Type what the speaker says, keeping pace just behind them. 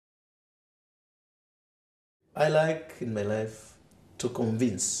I like in my life to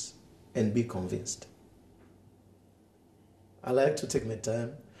convince and be convinced. I like to take my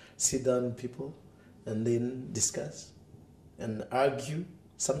time, sit down with people, and then discuss and argue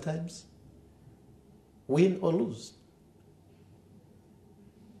sometimes, win or lose.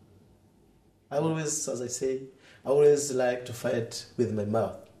 I always, as I say, I always like to fight with my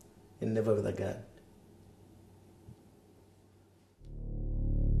mouth and never with a gun.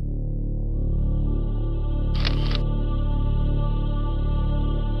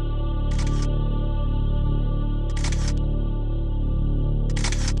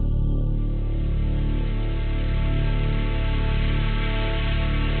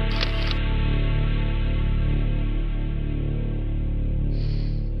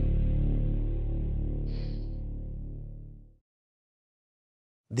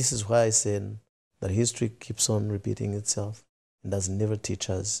 This is why I said that history keeps on repeating itself and does never teach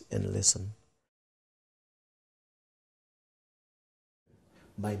us any lesson.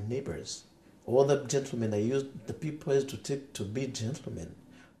 My neighbors, all the gentlemen I used, the people I used to take to be gentlemen,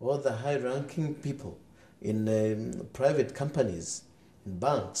 all the high-ranking people in private companies, in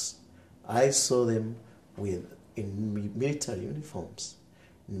banks, I saw them in military uniforms,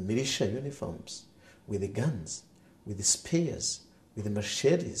 in militia uniforms, with the guns, with the spears, with the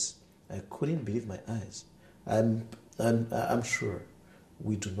machetes. I couldn't believe my eyes. I'm sure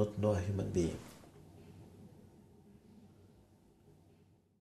we do not know a human being.